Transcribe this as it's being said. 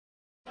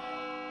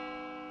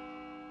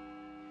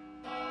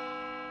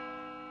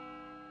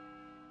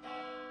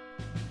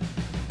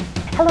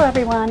Hello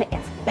everyone,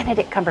 it's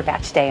Benedict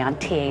Cumberbatch Day on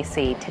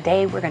TAC.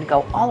 Today we're going to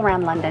go all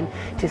around London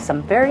to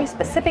some very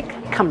specific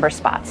Cumber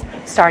spots,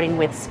 starting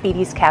with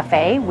Speedy's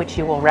Cafe, which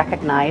you will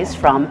recognize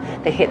from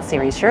the hit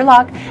series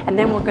Sherlock, and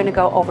then we're going to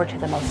go over to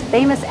the most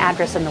famous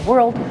address in the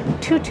world,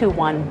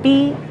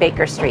 221B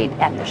Baker Street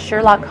and the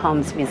Sherlock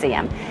Holmes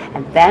Museum.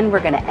 And then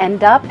we're going to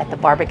end up at the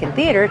Barbican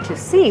Theatre to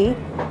see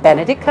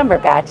Benedict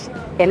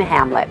Cumberbatch in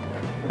Hamlet.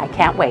 I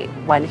can't wait.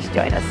 Why don't you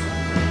join us?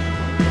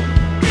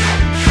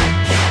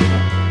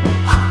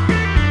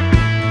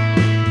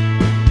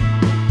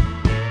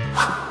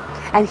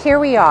 And here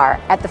we are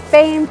at the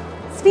famed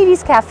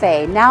Speedy's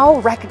Cafe, now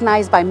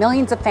recognized by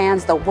millions of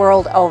fans the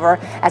world over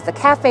as the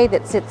cafe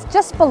that sits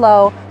just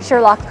below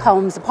Sherlock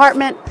Holmes'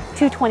 apartment,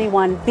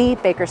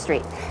 221B Baker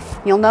Street.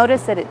 You'll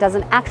notice that it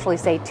doesn't actually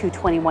say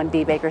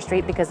 221B Baker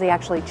Street because they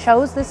actually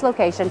chose this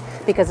location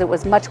because it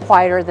was much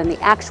quieter than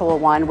the actual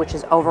one, which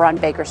is over on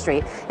Baker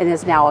Street and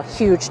is now a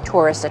huge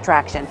tourist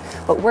attraction.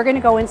 But we're going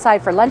to go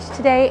inside for lunch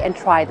today and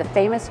try the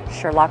famous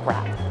Sherlock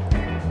wrap.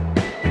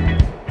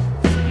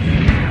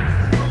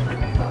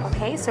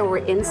 Okay, so we're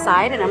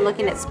inside and I'm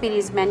looking at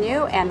Speedy's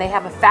menu, and they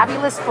have a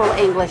fabulous full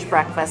English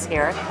breakfast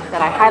here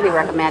that I highly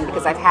recommend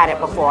because I've had it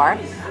before.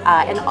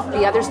 And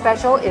the other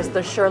special is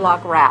the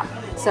Sherlock wrap.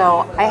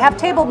 So I have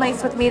table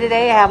mates with me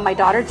today. I have my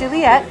daughter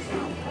Juliet.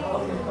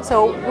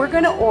 So we're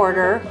going to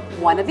order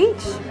one of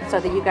each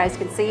so that you guys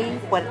can see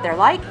what they're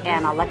like,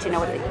 and I'll let you know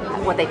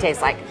what they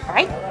taste like. All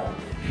right?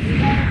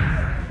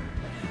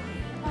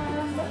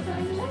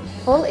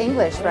 Full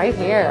English right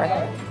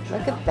here.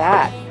 Look at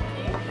that.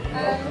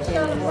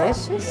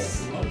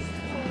 Delicious.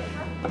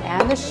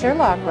 And the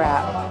Sherlock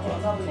wrap.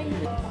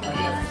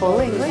 Full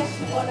English.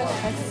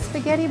 That's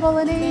spaghetti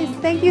bolognese.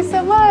 Thank you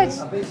so much.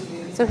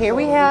 So here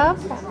we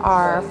have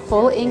our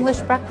full English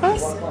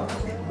breakfast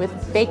with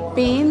baked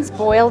beans,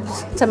 boiled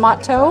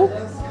tomato,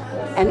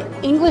 and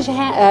English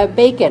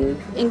bacon,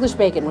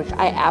 which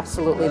I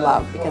absolutely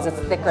love because it's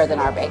thicker than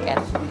our bacon.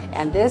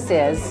 And this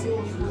is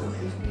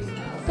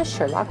the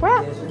Sherlock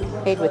wrap,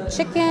 made with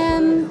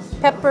chicken,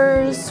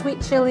 peppers,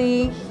 sweet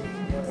chili,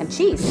 and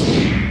cheese.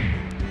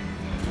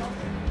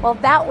 Well,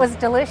 that was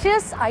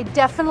delicious. I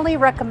definitely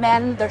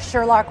recommend the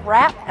Sherlock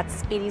wrap at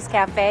Speedy's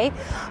Cafe.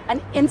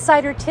 An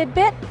insider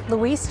tidbit,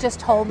 Luis just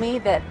told me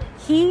that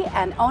he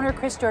and owner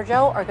Chris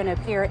Giorgio are going to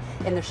appear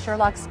in the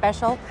Sherlock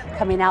special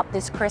coming out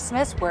this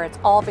Christmas, where it's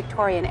all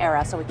Victorian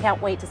era. So we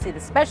can't wait to see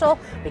the special.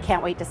 We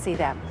can't wait to see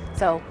them.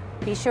 So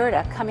be sure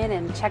to come in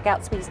and check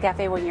out Speedy's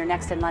Cafe when you're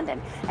next in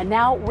London. And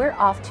now we're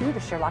off to the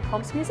Sherlock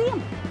Holmes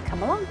Museum.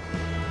 Come along.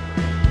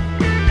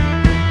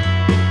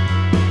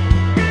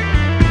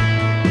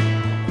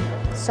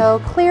 So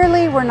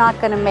clearly we're not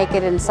going to make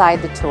it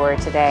inside the tour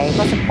today. The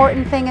most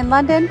important thing in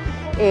London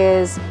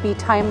is be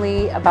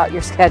timely about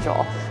your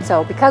schedule.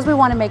 So because we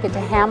want to make it to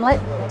Hamlet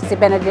to see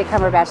Benedict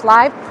Cumberbatch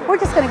live, we're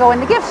just going to go in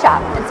the gift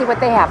shop and see what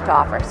they have to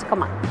offer. So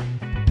come on.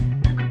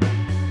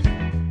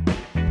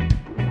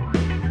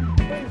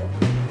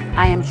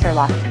 I am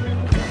Sherlock.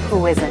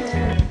 Who isn't?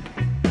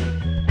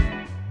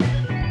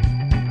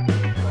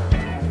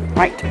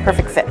 Right,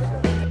 perfect fit.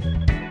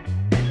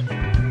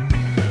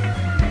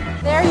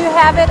 There you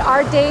have it,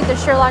 our day at the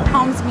Sherlock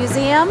Holmes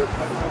Museum.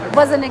 It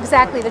wasn't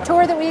exactly the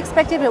tour that we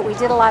expected, but we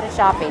did a lot of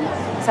shopping.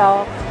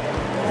 So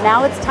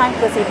now it's time to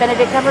go see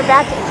Benedict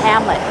Cumberbatch in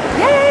Hamlet.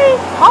 Yay!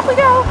 Off we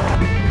go!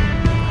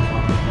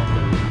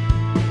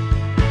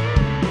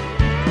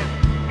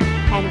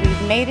 And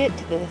we've made it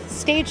to the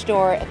stage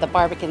door at the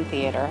Barbican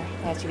Theatre.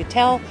 As you can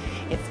tell,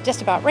 it's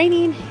just about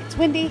raining, it's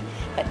windy,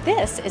 but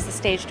this is the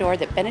stage door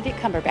that Benedict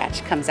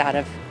Cumberbatch comes out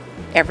of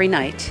every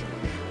night,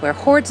 where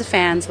hordes of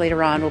fans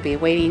later on will be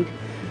waiting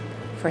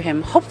for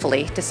him,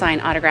 hopefully, to sign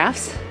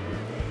autographs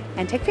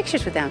and take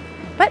pictures with them.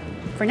 But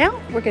for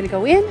now, we're going to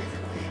go in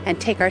and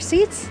take our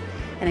seats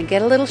and then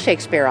get a little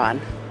Shakespeare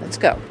on. Let's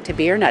go. To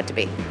be or not to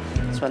be.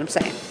 That's what I'm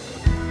saying.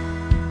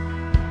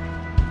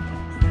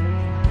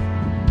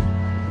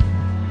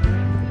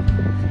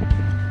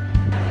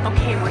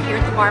 Okay, we're here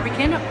at the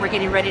Barbican. We're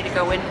getting ready to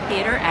go into the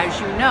theater. As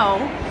you know,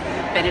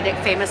 Benedict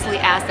famously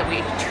asked that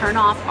we turn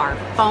off our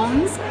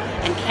phones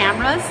and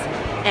cameras.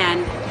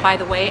 And by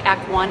the way,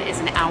 Act 1 is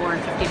an hour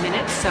and 50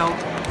 minutes, so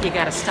you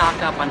gotta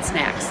stock up on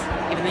snacks,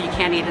 even though you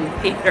can't eat in the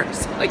theater,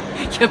 so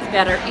you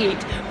better eat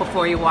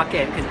before you walk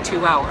in, because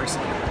 2 hours,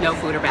 no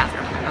food or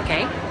bathroom,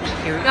 okay?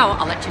 Here we go,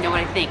 I'll let you know what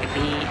I think at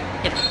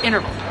the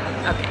interval.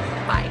 Okay,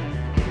 bye.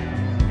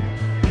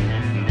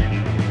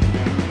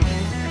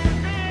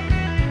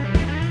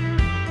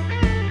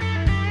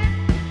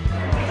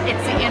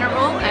 It's the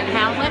interval at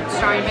Hamlet,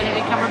 starring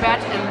Benedict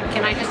Cumberbatch, and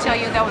can I just tell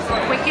you, that was the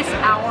quickest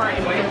hour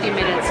and 50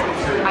 minutes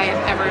I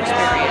have ever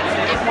experienced.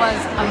 It was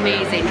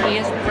amazing.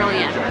 He is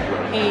brilliant.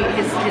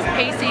 His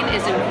pacing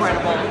is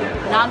incredible.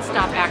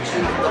 Non-stop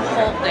action the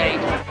whole thing.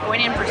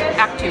 Going in for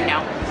Act 2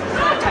 now.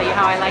 I'll tell you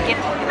how I like it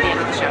at the end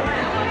of the show.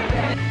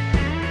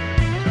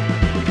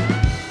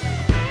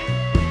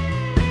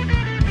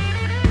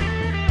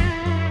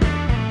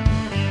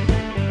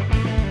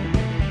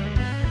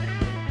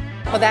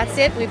 Well, that's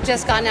it. We've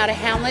just gotten out of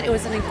Hamlet. It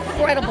was an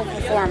incredible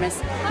performance,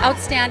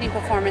 outstanding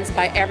performance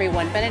by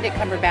everyone. Benedict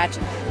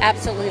Cumberbatch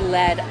absolutely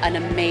led an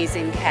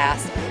amazing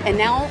cast. And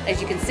now,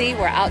 as you can see,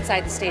 we're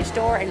outside the stage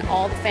door and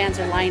all the fans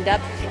are lined up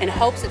in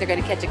hopes that they're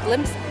going to catch a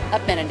glimpse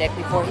of Benedict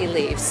before he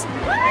leaves.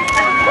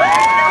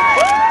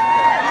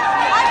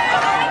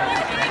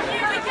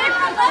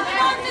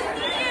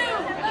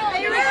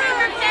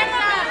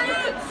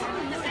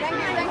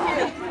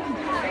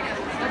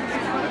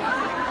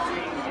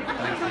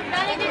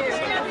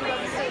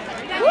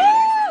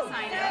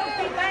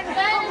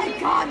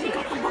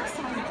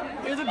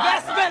 You're the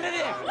best,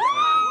 Benedict!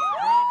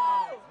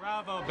 Bravo,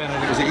 bravo,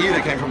 Benedict. Was it you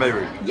that came from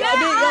Beirut? Yeah,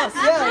 yes,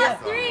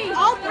 yeah.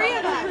 All three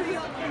of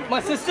us.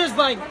 My sister's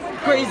like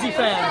crazy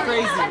fan,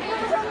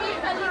 crazy.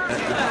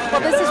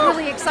 Well, this is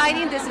really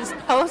exciting. This is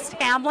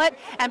post-Hamlet,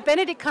 and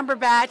Benedict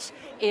Cumberbatch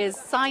is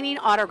signing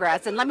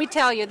autographs. And let me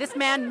tell you, this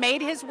man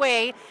made his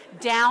way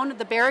down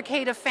the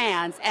barricade of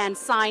fans and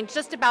signed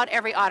just about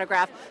every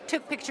autograph,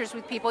 took pictures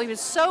with people. He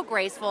was so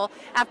graceful.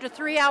 After a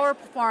 3-hour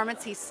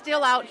performance, he's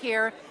still out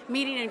here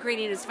meeting and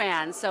greeting his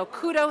fans. So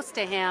kudos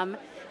to him.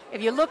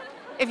 If you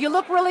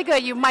look really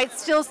good, you might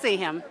still see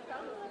him.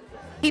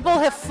 People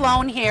have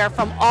flown here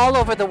from all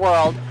over the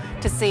world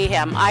to see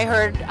him. I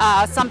heard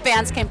some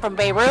fans came from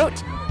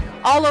Beirut,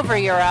 all over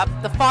Europe,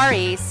 the Far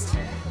East.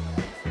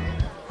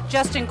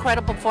 Just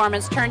incredible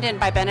performance turned in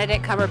by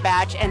Benedict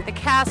Cumberbatch, and the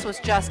cast was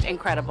just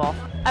incredible.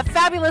 A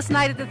fabulous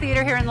night at the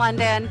theater here in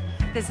London.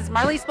 This is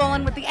Marlise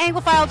Boland with the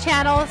Anglophile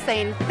Channel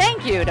saying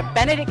thank you to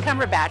Benedict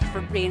Cumberbatch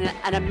for being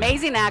an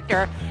amazing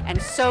actor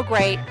and so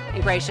great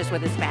and gracious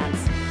with his fans.